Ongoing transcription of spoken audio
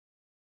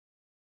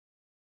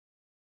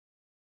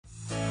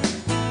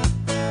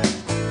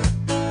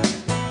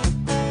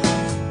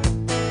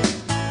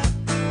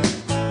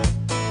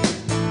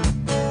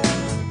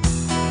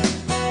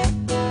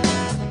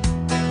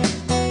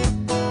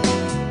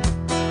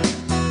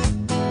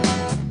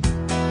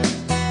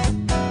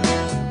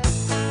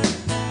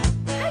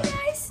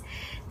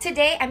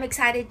today I'm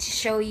excited to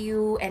show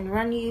you and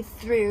run you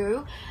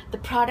through the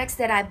products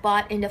that I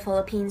bought in the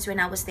Philippines when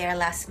I was there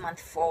last month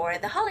for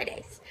the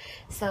holidays.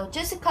 So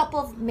just a couple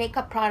of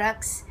makeup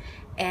products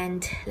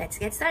and let's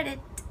get started.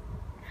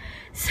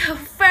 So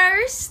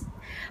first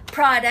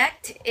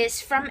product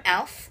is from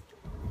e.l.f.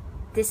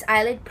 This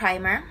eyelid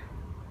primer,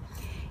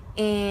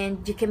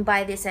 and you can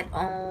buy this at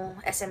all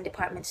SM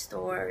department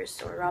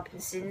stores or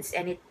Robinsons,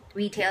 and it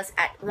retails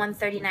at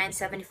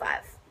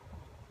 $139.75.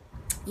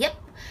 Yep.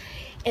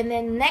 And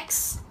then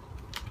next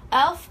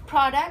e.l.f.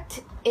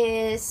 product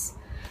is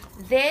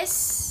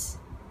this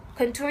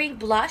contouring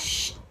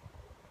blush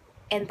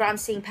and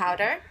bronzing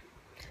powder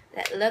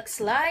that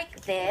looks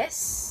like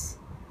this,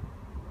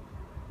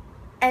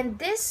 and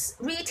this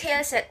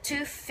retails at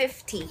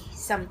 $250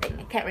 something.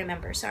 I can't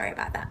remember, sorry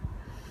about that.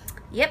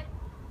 Yep.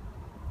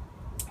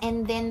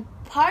 And then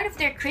part of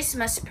their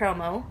Christmas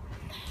promo,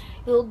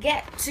 you'll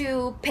get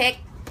to pick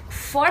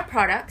 4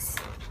 products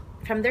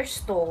from their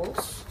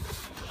stalls,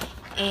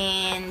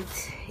 and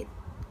it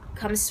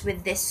comes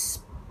with this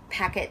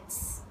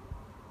packets,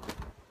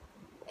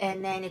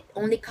 and then it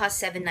only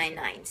costs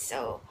 $7.99.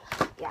 So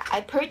yeah, I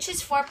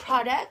purchased 4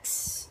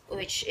 products,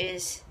 which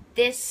is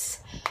this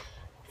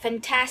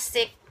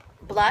fantastic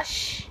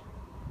blush.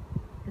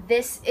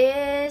 This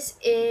is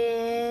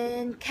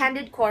in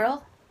Candid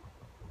Coral.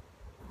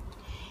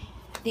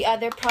 The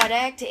other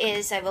product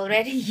is I've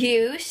already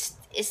used,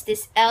 is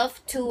this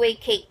e.l.f. two-way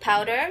cake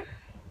powder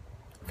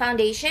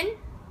foundation.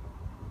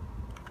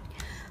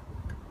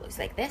 Looks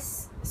like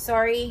this.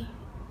 Sorry.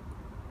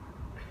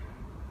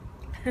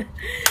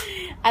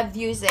 I've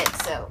used it,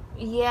 so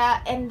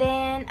yeah. And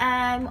then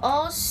I'm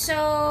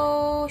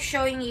also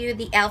showing you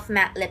the e.l.f.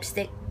 matte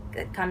lipstick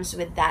that comes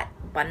with that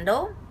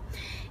bundle.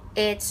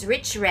 It's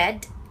rich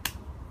red,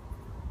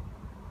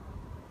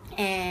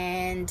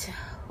 and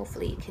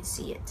hopefully you can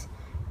see it.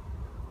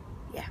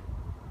 Yeah.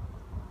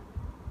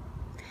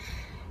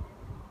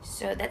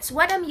 So that's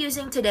what I'm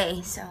using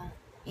today. So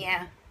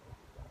yeah.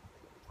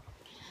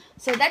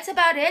 So that's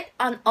about it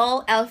on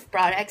all e.l.f.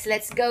 products.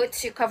 Let's go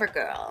to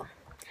COVERGIRL.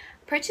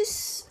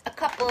 Purchase a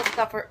couple of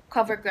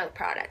COVERGIRL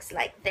products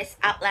like this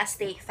Outlast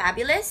Stay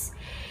Fabulous,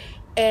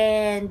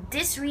 and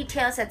this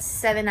retails at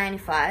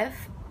 $7.95,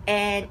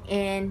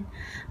 and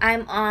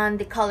I'm on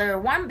the color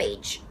warm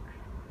beige.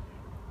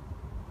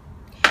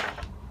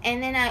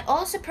 And then I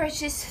also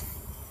purchased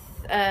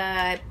 2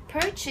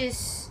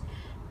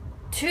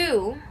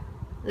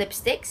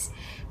 lipsticks,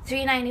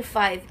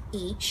 $3.95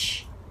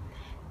 each.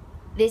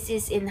 This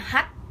is in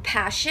Hot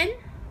Passion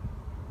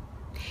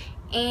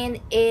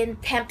and in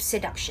Temp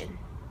Seduction.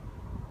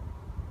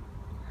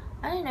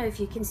 I don't know if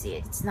you can see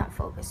it, it's not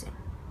focusing.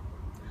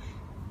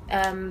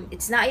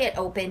 It's not yet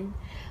open,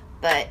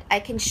 but I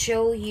can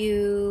show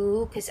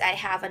you because I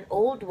have an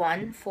old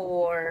one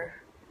for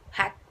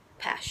Hot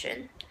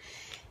Passion.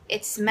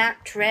 It's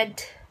matte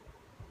red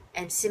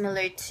and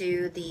similar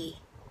to the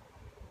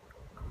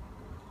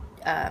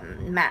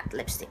matte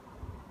lipstick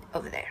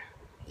over there.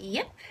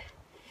 Yep.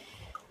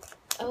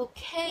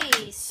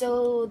 Okay,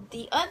 so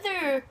the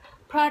other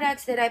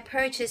products that I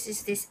purchased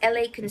is this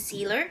LA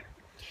Concealer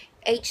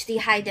HD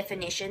High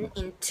Definition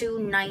in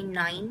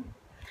 $2.99.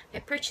 I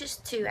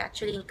purchased 2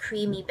 actually in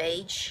creamy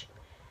beige,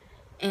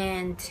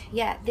 and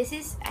yeah, this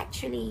is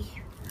actually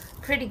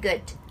pretty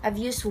good. I've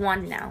used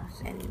 1 now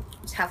and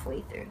it's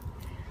halfway through.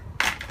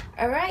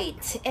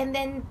 Alright, and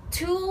then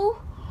 2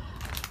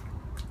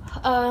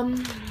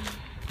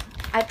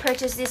 I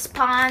purchased this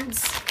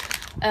Pond's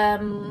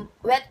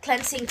wet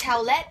cleansing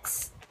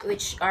towelettes,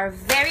 which are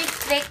very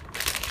thick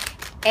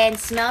and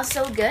smell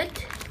so good.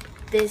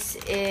 This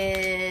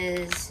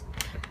is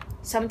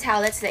some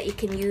towelettes that you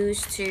can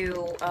use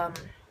to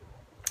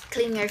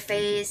clean your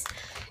face.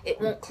 It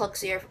won't clog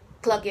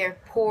your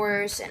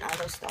pores and all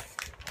those stuff.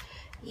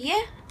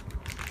 Yeah,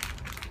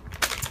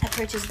 I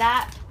purchased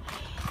that.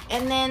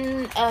 And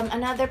then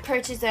another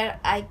purchase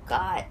that I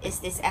got is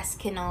this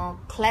Eskimo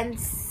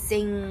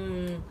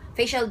cleansing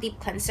facial deep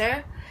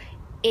cleanser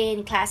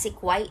in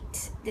classic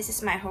white. This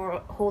is my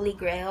holy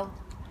grail.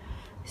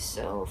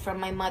 So from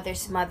my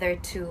mother's mother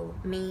to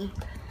me.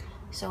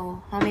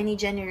 So how many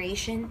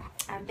generations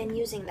I've been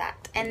using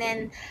that. And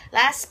then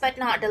last but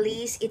not the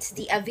least, it's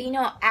the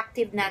Aveeno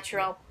Active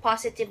Natural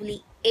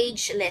Positively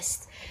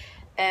Ageless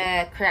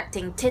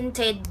Correcting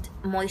Tinted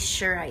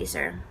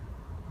Moisturizer.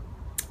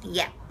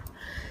 Yeah.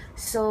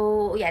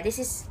 So yeah, this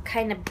is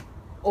kind of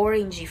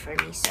orangey for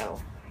me, so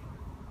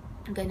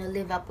I'm gonna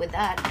live up with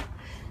that.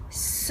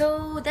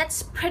 So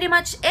that's pretty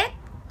much it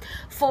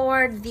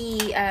for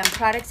the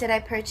products that I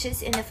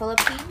purchased in the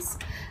Philippines.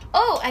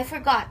 Oh, I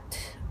forgot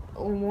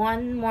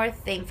one more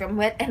thing from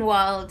Wet n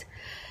Wild.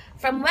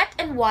 From Wet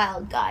n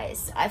Wild,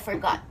 guys, I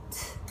forgot.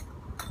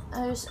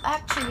 There's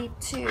actually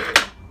 2.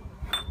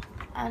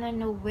 I don't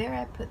know where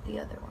I put the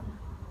other one.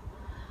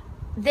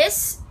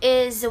 This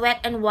is the Wet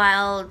n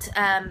Wild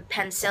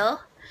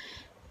pencil.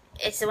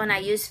 It's the one I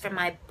use for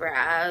my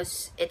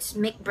brows. It's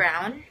Mick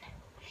Brown.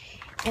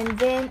 And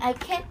then I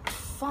can't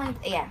find,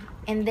 yeah.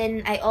 And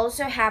then I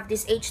also have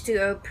this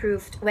H2O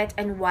approved Wet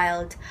n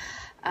Wild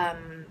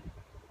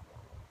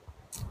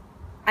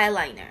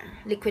eyeliner,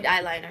 liquid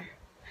eyeliner.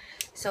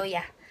 So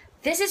yeah,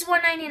 this is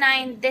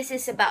 $199. This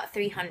is about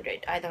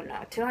 300. I don't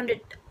know,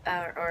 200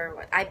 or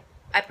what.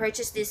 I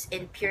purchased this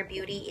in Pure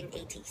Beauty in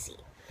ATC.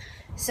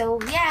 So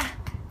yeah,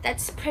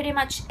 that's pretty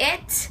much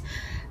it.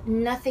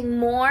 Nothing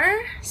more.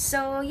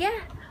 So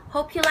yeah,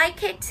 hope you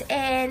like it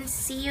and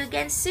see you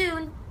again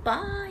soon.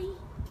 Bye.